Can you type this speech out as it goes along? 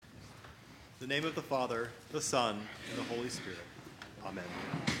In the name of the Father, the Son, and the Holy Spirit. Amen.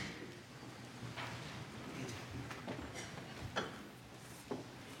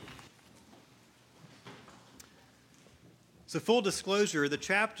 So full disclosure, the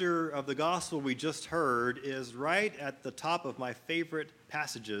chapter of the gospel we just heard is right at the top of my favorite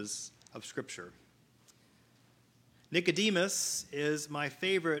passages of Scripture. Nicodemus is my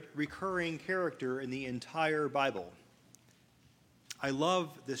favorite recurring character in the entire Bible. I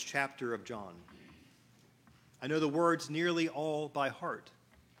love this chapter of John. I know the words nearly all by heart.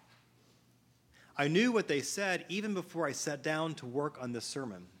 I knew what they said even before I sat down to work on this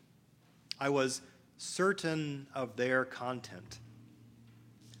sermon. I was certain of their content.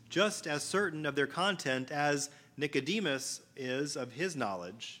 Just as certain of their content as Nicodemus is of his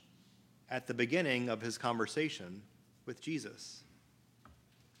knowledge at the beginning of his conversation with Jesus.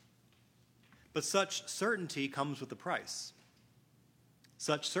 But such certainty comes with a price.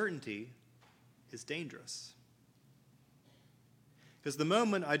 Such certainty is dangerous. Because the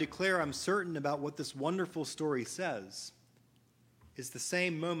moment I declare I'm certain about what this wonderful story says is the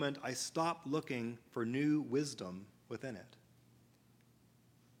same moment I stop looking for new wisdom within it.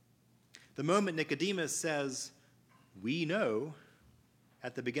 The moment Nicodemus says, "We know,"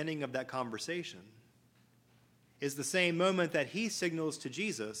 at the beginning of that conversation, is the same moment that he signals to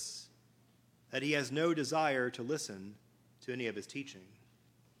Jesus that he has no desire to listen to any of his teaching.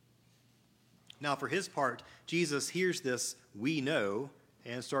 Now, for his part, Jesus hears this "we know"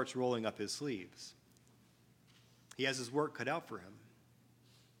 and starts rolling up his sleeves. He has his work cut out for him.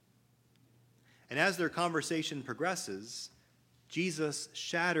 And as their conversation progresses, Jesus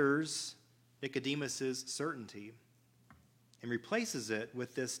shatters Nicodemus's certainty and replaces it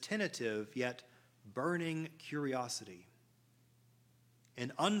with this tentative yet burning curiosity,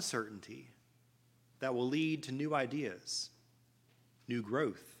 an uncertainty that will lead to new ideas, new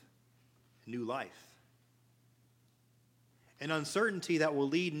growth, new life. An uncertainty that will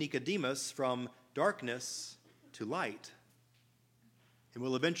lead Nicodemus from darkness to light and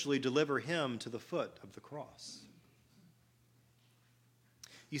will eventually deliver him to the foot of the cross.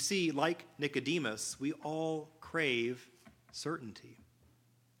 You see, like Nicodemus, we all crave certainty.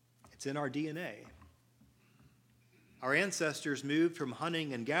 It's in our DNA. Our ancestors moved from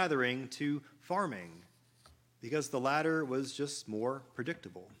hunting and gathering to farming because the latter was just more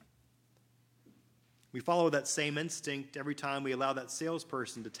predictable. We follow that same instinct every time we allow that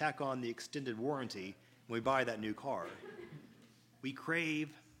salesperson to tack on the extended warranty when we buy that new car. We crave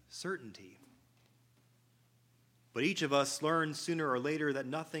certainty. But each of us learns sooner or later that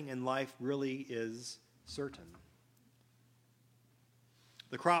nothing in life really is certain.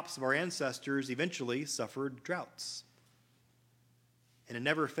 The crops of our ancestors eventually suffered droughts. And it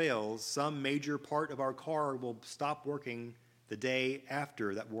never fails, some major part of our car will stop working the day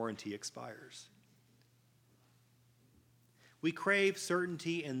after that warranty expires. We crave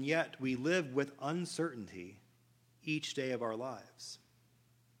certainty, and yet we live with uncertainty each day of our lives.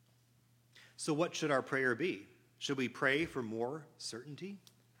 So what should our prayer be? Should we pray for more certainty?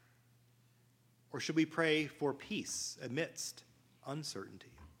 Or should we pray for peace amidst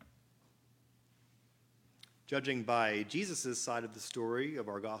uncertainty? Judging by Jesus' side of the story of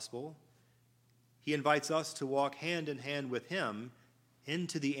our gospel, he invites us to walk hand in hand with him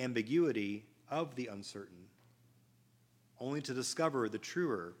into the ambiguity of the uncertain, only to discover the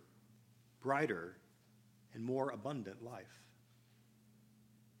truer, brighter, and more abundant life.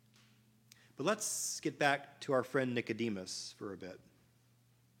 But let's get back to our friend Nicodemus for a bit.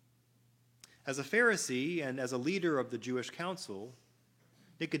 As a Pharisee and as a leader of the Jewish council,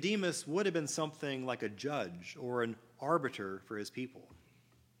 Nicodemus would have been something like a judge or an arbiter for his people.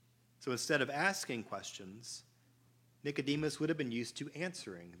 So instead of asking questions, Nicodemus would have been used to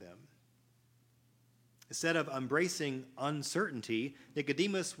answering them. Instead of embracing uncertainty,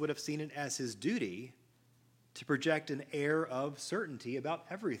 Nicodemus would have seen it as his duty to project an air of certainty about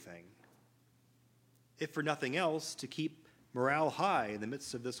everything, if for nothing else, to keep morale high in the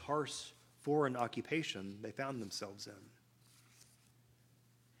midst of this harsh foreign occupation they found themselves in.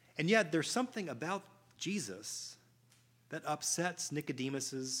 And yet there's something about Jesus that upsets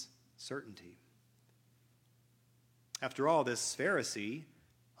Nicodemus's certainty. After all, this Pharisee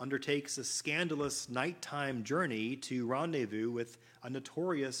undertakes a scandalous nighttime journey to rendezvous with a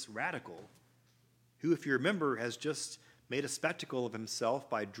notorious radical who, if you remember, has just made a spectacle of himself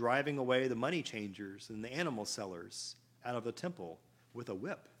by driving away the money changers and the animal sellers out of the temple with a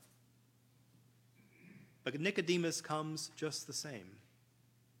whip. But Nicodemus comes just the same.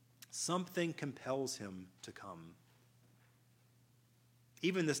 Something compels him to come.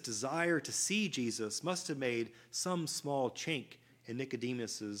 Even this desire to see Jesus must have made some small chink in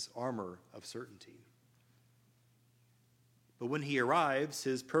Nicodemus's armor of certainty. But when he arrives,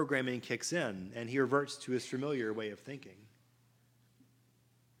 his programming kicks in, and he reverts to his familiar way of thinking.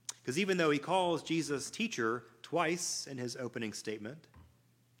 Because even though he calls Jesus teacher twice in his opening statement,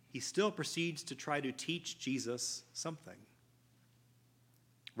 he still proceeds to try to teach Jesus something.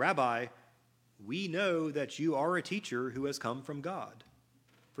 Rabbi, we know that you are a teacher who has come from God,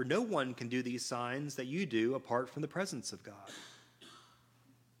 for no one can do these signs that you do apart from the presence of God.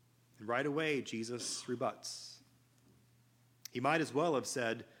 And right away, Jesus rebuts. He might as well have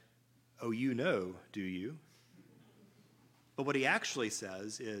said, oh, you know, do you? But what he actually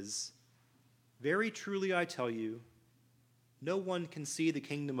says is, very truly I tell you, no one can see the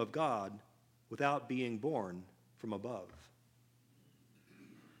kingdom of God without being born from above.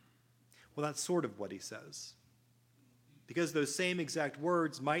 Well, that's sort of what he says, because those same exact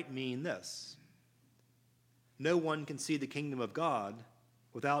words might mean this. No one can see the kingdom of God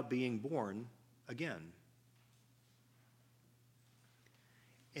without being born again.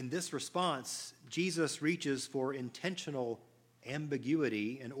 In this response, Jesus reaches for intentional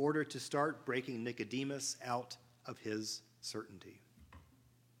ambiguity in order to start breaking Nicodemus out of his certainty.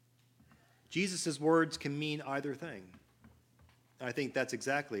 Jesus' words can mean either thing. And I think that's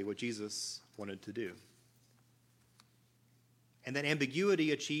exactly what Jesus wanted to do. And that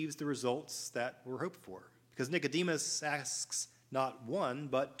ambiguity achieves the results that were hoped for, because Nicodemus asks not one,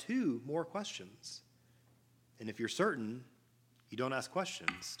 but two more questions. And if you're certain, you don't ask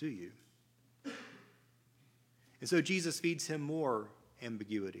questions, do you? And so Jesus feeds him more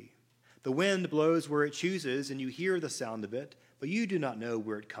ambiguity. The wind blows where it chooses, and you hear the sound of it, but you do not know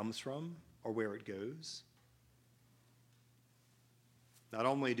where it comes from or where it goes. Not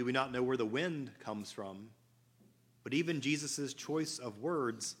only do we not know where the wind comes from, but even Jesus' choice of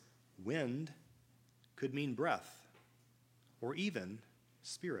words, wind, could mean breath or even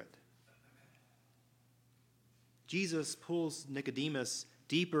spirit. Jesus pulls Nicodemus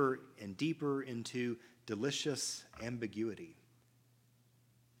deeper and deeper into delicious ambiguity.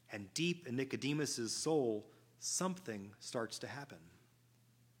 And deep in Nicodemus' soul, something starts to happen.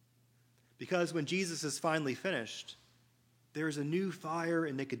 Because when Jesus is finally finished, there is a new fire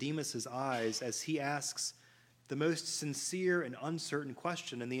in Nicodemus' eyes as he asks the most sincere and uncertain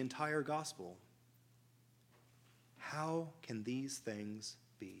question in the entire gospel. How can these things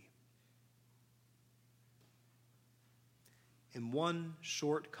be? In one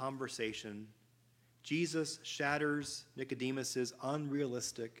short conversation, Jesus shatters Nicodemus'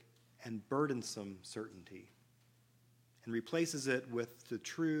 unrealistic and burdensome certainty and replaces it with the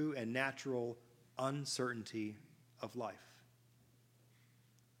true and natural uncertainty of life.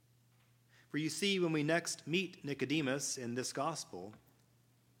 For you see, when we next meet Nicodemus in this gospel,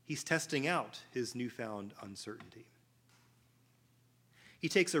 he's testing out his newfound uncertainty. He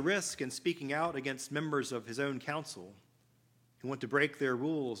takes a risk in speaking out against members of his own council who want to break their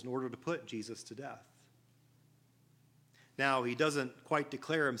rules in order to put Jesus to death. Now, he doesn't quite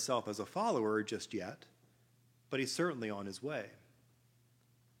declare himself as a follower just yet, but he's certainly on his way.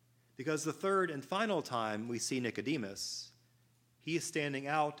 Because the third and final time we see Nicodemus, he is standing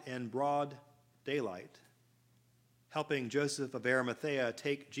out in broad daylight, helping Joseph of Arimathea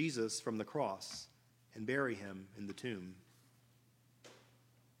take Jesus from the cross and bury him in the tomb.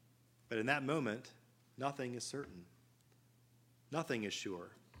 But in that moment, nothing is certain. Nothing is sure.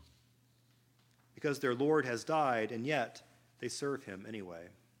 Because their Lord has died, and yet they serve him anyway.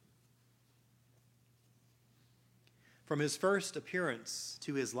 From his first appearance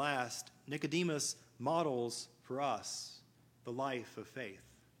to his last, Nicodemus models for us the life of faith.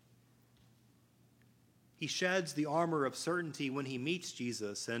 He sheds the armor of certainty when he meets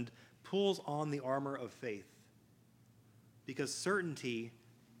Jesus and pulls on the armor of faith. Because certainty,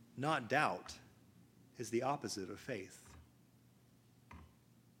 not doubt, is the opposite of faith.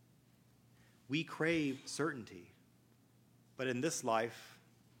 We crave certainty, but in this life,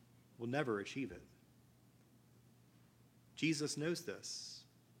 we'll never achieve it. Jesus knows this.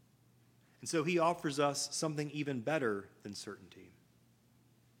 And so he offers us something even better than certainty.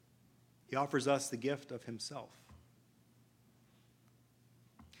 He offers us the gift of himself.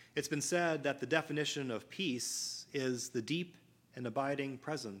 It's been said that the definition of peace is the deep and abiding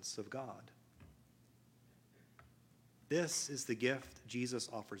presence of God. This is the gift Jesus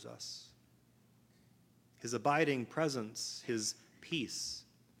offers us. His abiding presence, his peace.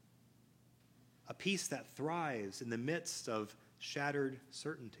 A peace that thrives in the midst of shattered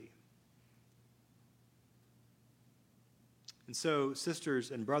certainty. And so,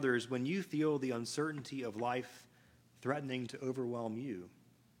 sisters and brothers, when you feel the uncertainty of life threatening to overwhelm you,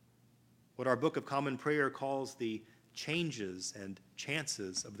 what our Book of Common Prayer calls the changes and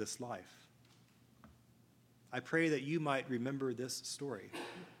chances of this life. I pray that you might remember this story.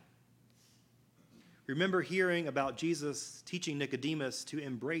 Remember hearing about Jesus teaching Nicodemus to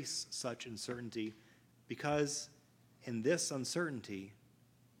embrace such uncertainty, because in this uncertainty,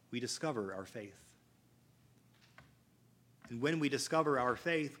 we discover our faith. And when we discover our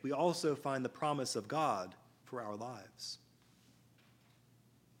faith, we also find the promise of God for our lives.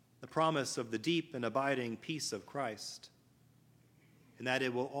 The promise of the deep and abiding peace of Christ, and that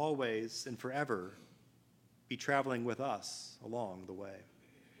it will always and forever be traveling with us along the way.